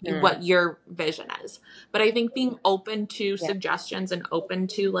Mhm. what your vision is. But I think being open to Yeah. suggestions and open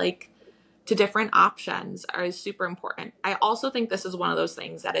to like to different options is super important. I also think this is one of those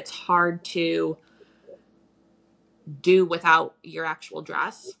things that it's hard to do without your actual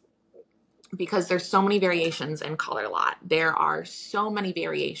dress because there's so many variations in color lot. There are so many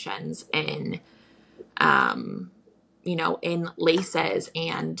variations in um, in laces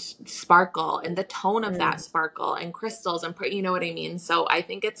and sparkle and the tone of that Mm. sparkle and crystals and you know what I mean? So I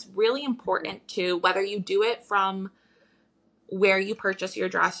think it's really important to whether you do it from where you purchase your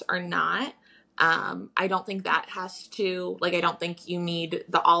dress or not. I don't think that has to like I don't think you need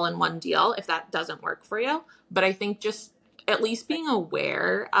the all-in-one deal if that doesn't work for you. But I think just at least being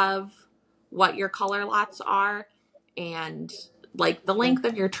aware of what your color lots are and like the Mhm. length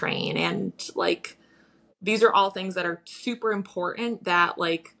of your train and like these are all things that are super important that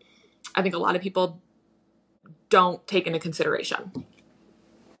like I think a lot of people don't take into consideration.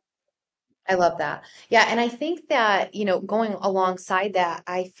 I love that. Yeah, and I think that, going alongside that,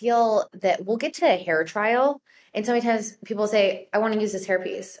 I feel that we'll get to a hair trial, and so many times people say, I want to use this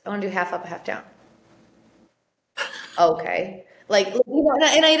hairpiece. I want to do half up, half down. Okay. But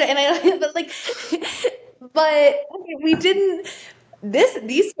like, but okay, we didn't.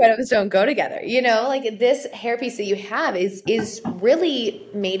 These sweaters don't go together, like this hairpiece that you have is really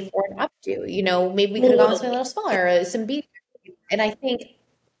made for an updo. Maybe we could have gone something a little smaller, some beads. And I think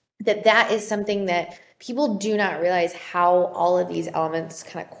that is something that people do not realize how all of these elements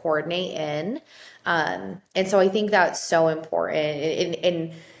kind of coordinate in. And so I think that's so important.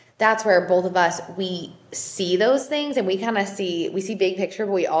 And that's where both of us, we see those things and we see big picture,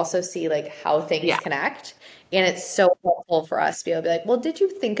 but we also see like how things Yeah, connect. And it's so helpful for us to be able to be like, well, did you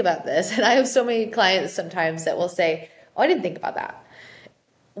think about this? And I have so many clients sometimes that will say, oh, I didn't think about that.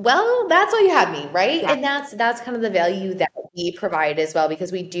 Well, that's why you had me, right? And exactly. that's kind of the value that we provide as well,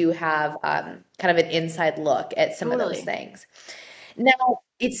 because we do have kind of an inside look at some of those Totally. things. Now,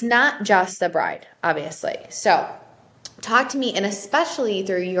 it's not just the bride, obviously. So, talk to me, and especially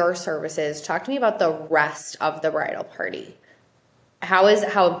through your services, talk to me about the rest of the bridal party. How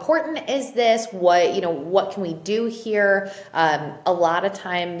important is this? What can we do here? A lot of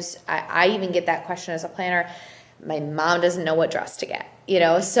times, I even get that question as a planner. My mom doesn't know what dress to get,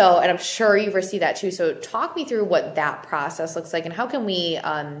 so, and I'm sure you've received that too. So talk me through what that process looks like and how can we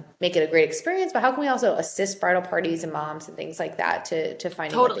make it a great experience, but how can we also assist bridal parties and moms and things like that to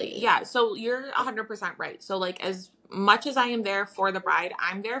finding what they Totally. need? Yeah. So you're 100% right. So, like, as much as I am there for the bride,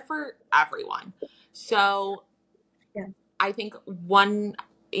 I'm there for everyone. So, Yeah. I think one,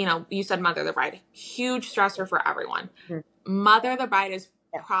 you said mother the bride, huge stressor for everyone. Mhm. Mother the bride is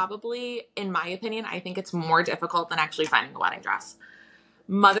Yeah. probably, in my opinion, I think it's more difficult than actually finding a wedding dress.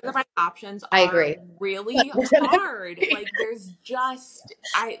 Mother the bride options I are agree. really hard. Like, Yeah.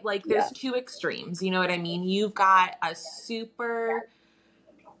 there's two extremes. You know what I mean? You've got a super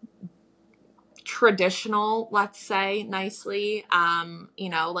traditional, let's say nicely,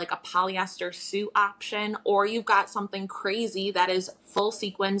 like a polyester suit option, or you've got something crazy that is full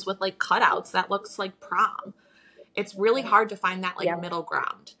sequins with like cutouts that looks like prom. It's really hard to find that like Yeah. middle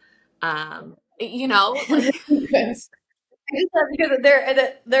ground. Like Sequins. I just love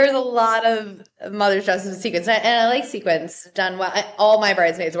because there's a lot of mother's dresses with sequins, and I like sequins done well. All my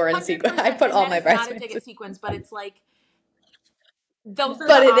bridesmaids were in sequins. I 100%. put And all that my is not a dig bridesmaids at in. sequins, but it's like those are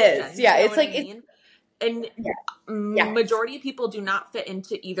But the it is, options. yeah. You know It's what I like it's mean? And yeah, yes, majority of people do not fit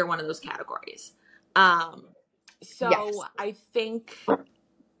into either one of those categories. Um, so yes, I think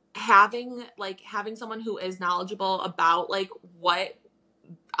having someone who is knowledgeable about like what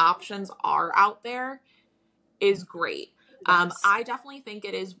options are out there is great. yes, I definitely think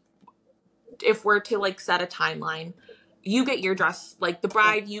it is, if we're to like set a timeline, you get your dress, like the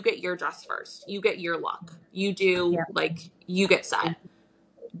bride, you get your dress first, you get your look, yeah, you get set,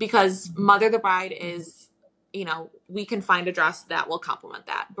 because mother the bride is, we can find a dress that will complement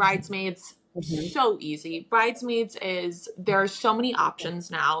that. Bridesmaids, mhm, so easy. Bridesmaids is, there are so many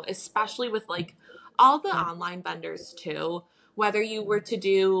options now, especially with like all the yeah, online vendors too. Whether you were to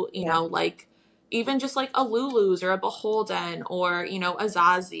do, yeah, like even just like a Lulu's or a Beholden or, a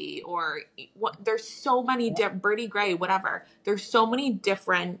Zazie or what, there's so many Birdie Gray, whatever. There's so many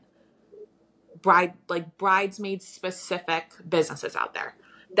different bridesmaid specific businesses out there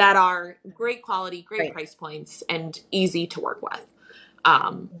that are great quality, great right, price points, and easy to work with.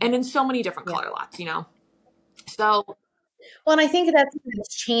 And in so many different yeah. color lots. So Well, and I think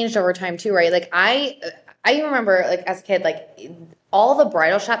that's changed over time too, right? Like I remember like as a kid, like all the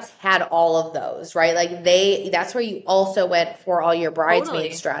bridal shops had all of those, right? Like that's where you also went for all your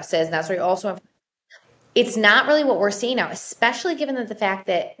bridesmaids totally. dresses, and that's where you also went. It's not really what we're seeing now, especially given that the fact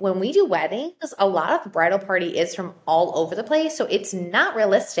that when we do weddings, a lot of the bridal party is from all over the place. So it's not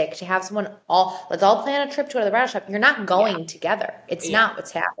realistic to have let's all plan a trip to the bridal shop. You're not Yeah. going together. It's Yeah. not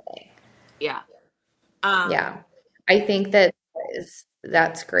what's happening. Yeah. Um, Yeah. I think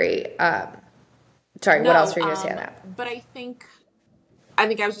that's great. Sorry, what else no, were you going to say on that? but I think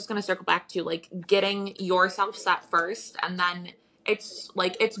I was just gonna circle back to like getting yourself set first, and then it's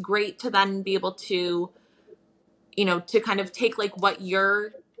great to then be able to, to kind of take like what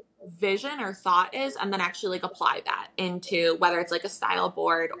your vision or thought is and then actually like apply that into whether it's like a style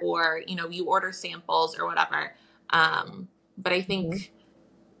board or, you order samples or whatever. But I Mhm. think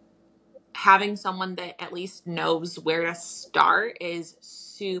having someone that at least knows where to start is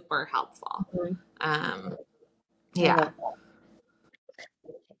super helpful. Mhm. Um, I yeah. love that.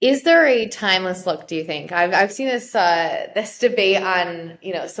 Is there a timeless look, do you think? I've seen this debate on,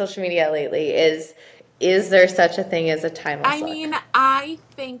 social media lately. Is there such a thing as a I timeless look? mean, I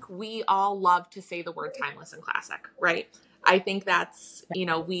think we all love to say the word timeless and classic, right? I think that's,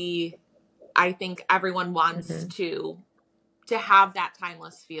 I think everyone wants Hmm. to have that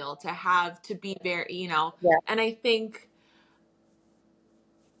timeless feel, to be very, Yeah. and I think,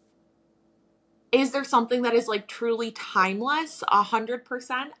 is there something that is like truly timeless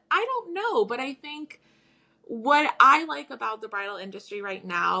 100%? I don't know, but I think what I like about the bridal industry right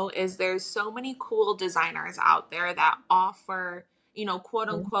now is there's so many cool designers out there that offer, quote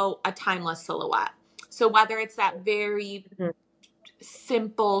unquote, a timeless silhouette. So whether it's that very Mhm.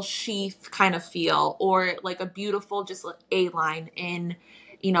 simple sheath kind of feel or like a beautiful just A line in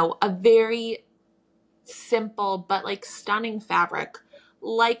a very simple but like stunning fabric,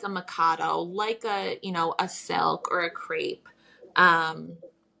 like a Mikado, like a silk or a crepe. Um,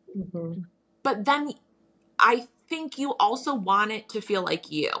 Mhm. but then I think you also want it to feel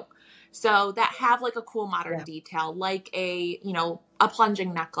like you. So that have like a cool modern Yeah. detail, like a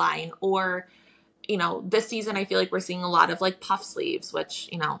plunging neckline, or, this season I feel like we're seeing a lot of like puff sleeves, which,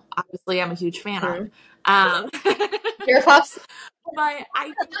 obviously I'm a huge fan of. Mhm. Um, Your puffs, but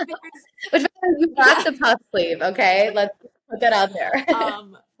I think there's, which you rock yeah. the puff sleeve, okay? Let's put that out there.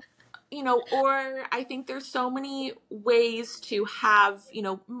 Um, or I think there's so many ways to have,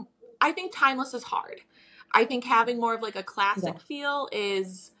 I think timeless is hard. I think having more of like a Yeah. classic feel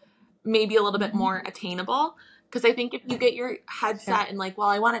is maybe a little bit Mhm. more attainable. Because I think if you get your Yeah. headset and like, well,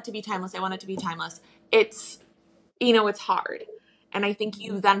 I want it to be timeless, I want it to be timeless, it's hard. And I think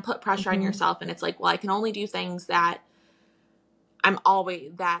you then put pressure on Mhm. yourself and it's like, well, I can only do things that I'm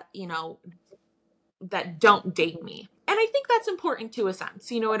always, that don't date me. And I think that's important to a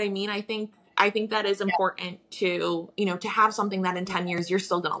sense. You know what I mean? I think that is important to have something that in 10 years you're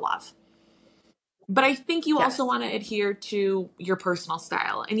still going to love. But I think you also Yes. want to adhere to your personal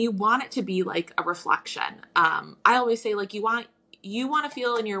style and you want it to be like a reflection. I always say like you want to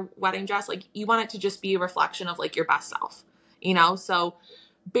feel in your wedding dress like you want it to just be a reflection of like your best self. So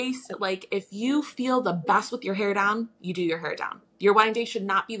based like if you feel the best with your hair down, you do your hair down. Your wedding day should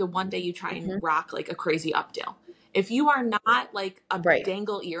not be the one day you try and Mhm. rock like a crazy updo. If you are not like a Right.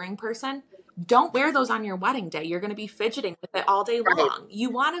 dangle earring person, don't wear those on your wedding day. You're going to be fidgeting with it all day Right. long. You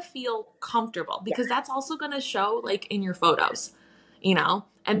want to feel comfortable Yeah. because that's also going to show like in your photos.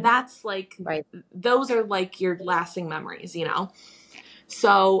 And that's like Right. those are like your lasting memories.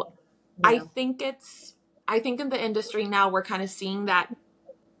 So I Yeah. think I think in the industry now we're kind of seeing that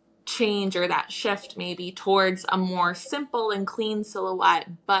change or that shift maybe towards a more simple and clean silhouette,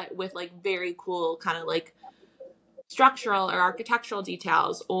 but with like very cool kind of like structural or architectural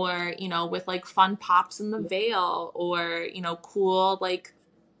details, or with like fun pops in the veil, or cool like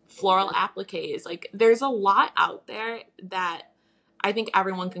floral appliques. Like there's a lot out there that I think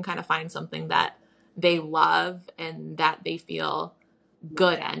everyone can kind of find something that they love and that they feel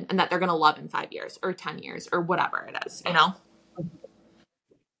good in and that they're going to love in 5 years or 10 years or whatever it is.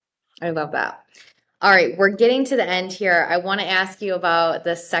 I love that. All right, we're getting to the end here. I want to ask you about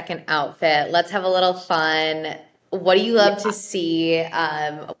the second outfit. Let's have a little fun. What do you love to Yeah. see?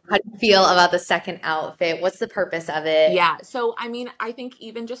 How do you feel about the second outfit? What's the purpose of it? Yeah. So, I mean, I think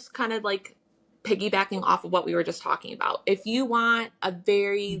even just kind of like piggybacking off of what we were just talking about, if you want a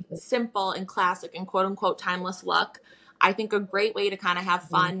very simple and classic and quote unquote timeless look, I think a great way to kind of have Mhm.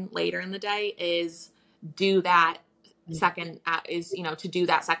 fun later in the day is do that second, to do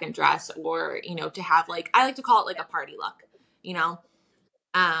that second dress, or, to have like, I like to call it like a party look, you know?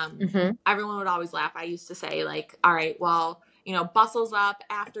 Mhm. Everyone would always laugh. I used to say like, all right, well, bustles up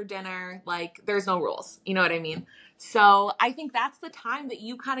after dinner, like there's no rules. You know what I mean? So I think that's the time that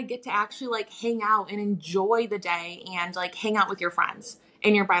you kind of get to actually like hang out and enjoy the day and like hang out with your friends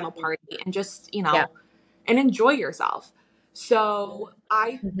in your bridal party and just, Yeah. and enjoy yourself. So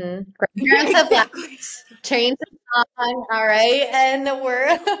Mhm. yeah, Grandparents have left. exactly. Change the song. All right, and we're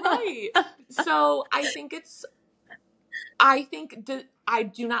Right. So I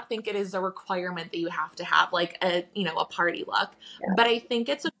do not think it is a requirement that you have to have like a party look, yeah. but I think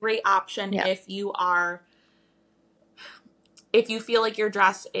it's a great option Yeah. if you feel like your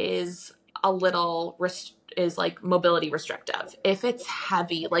dress is a little is like mobility restrictive. If it's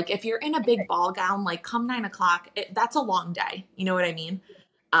heavy, like if you're in a big ball gown, like come 9 o'clock, that's a long day. You know what I mean?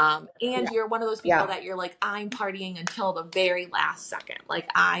 And Yeah. you're one of those people Yeah. that you're like, I'm partying until the very last second. Like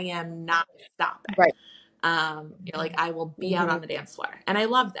I am not stopping. Right. Like I will be out Mhm. on the dance floor. And I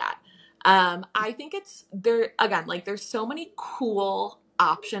love that. I think it's there again, like there's so many cool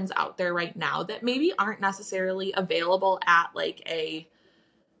options out there right now that maybe aren't necessarily available at like a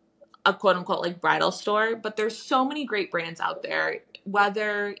quote unquote like bridal store, but there's so many great brands out there.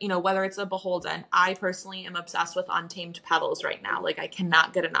 Whether it's a Beholden, I personally am obsessed with Untamed Petals right now. Like I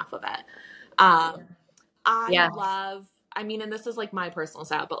cannot get enough of it. Um, I Yeah. love, I mean, and this is like my personal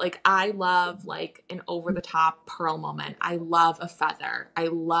style, but like I love like an over the top pearl moment. I love a feather. I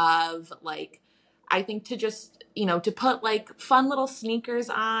love like, I think to just, to put like fun little sneakers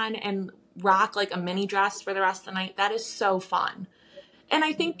on and rock like a mini dress for the rest of the night, that is so fun. And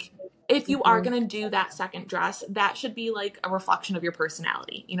I think if you are Mhm. going to do that second dress, that should be like a reflection of your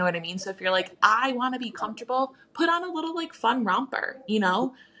personality. You know what I mean? So if you're like, I want to be comfortable, put on a little like fun romper.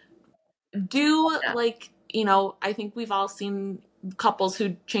 Do Yeah. like, I think we've all seen couples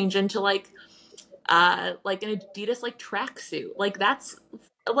who change into like an Adidas like tracksuit. Like that's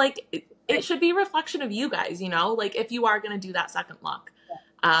like it should be a reflection of you guys, you know, like if you are going to do that second look.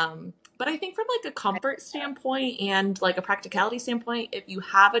 But I think from like a comfort standpoint and like a practicality standpoint, if you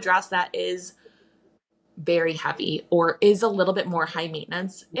have a dress that is very heavy or is a little bit more high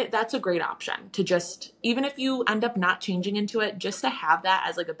maintenance, that's a great option to just, even if you end up not changing into it, just to have that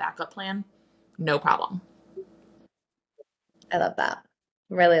as like a backup plan, no problem. I love that.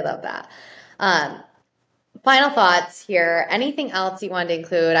 Really love that. Um, Final thoughts here. Anything else you wanted to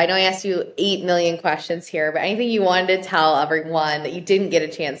include? I know I asked you 8 million questions here, but anything you wanted to tell everyone that you didn't get a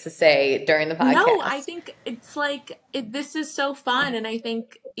chance to say during the No, I podcast? think it's like this is so fun. And I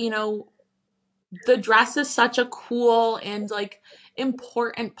think, you know, the dress is such a cool and like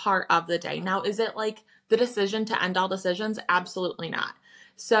important part of the day. Now, is it like the decision to end all decisions? Absolutely not.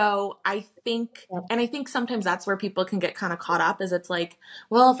 So I think, and I think sometimes that's where people can get kind of caught up is it's like,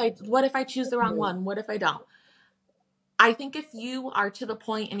 well, what if I choose the wrong one? What if I don't? I think if you are to the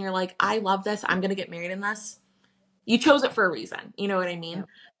point and you're like, I love this, I'm going to get married in this, you chose it for a reason. You know what I Yeah, mean?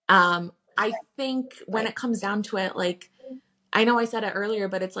 I think when right. it comes down to it, like, I know I said it earlier,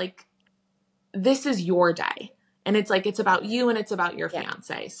 but it's like, this is your day. And it's like, it's about you and it's about your Yeah.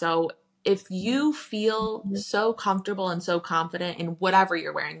 fiance. So if you feel so comfortable and so confident in whatever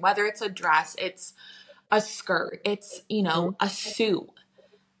you're wearing, whether it's a dress, it's a skirt, it's, you know, a suit,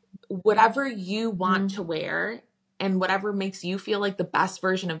 whatever you want Mhm. to wear and whatever makes you feel like the best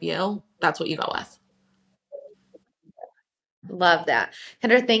version of you, that's what you go with. Love that.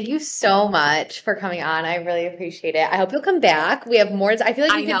 Kendra, thank you so much for coming on. I really appreciate it. I hope you'll come back. We have more. I feel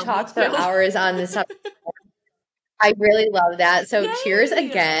like I we could know, me talk for too. hours on this topic. I really love that. So cheers Yay!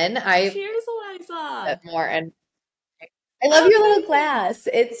 again. I Cheers, Eliza. more and I love Oh, your little thank you. glass.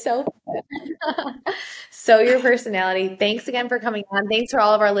 It's so fun. So your personality. Thanks again for coming on. Thanks for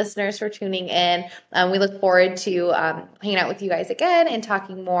all of our listeners for tuning in. We look forward to hanging out with you guys again and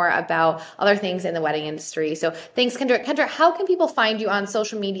talking more about other things in the wedding industry. So thanks, Kendra. Kendra, how can people find you on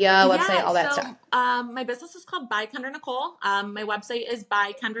social media, website, Yeah, all that stuff? so my business is called By Kendra Nicole. My website is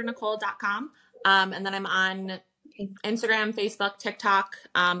bykendra.nicole.com. And then I'm on Instagram, Facebook, TikTok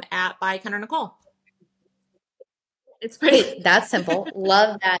at By Kendra Nicole. It's pretty. Hey, that's simple.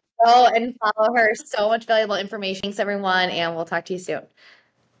 Love that. Go and follow her. So much valuable information. Thanks, everyone, and we'll talk to you soon.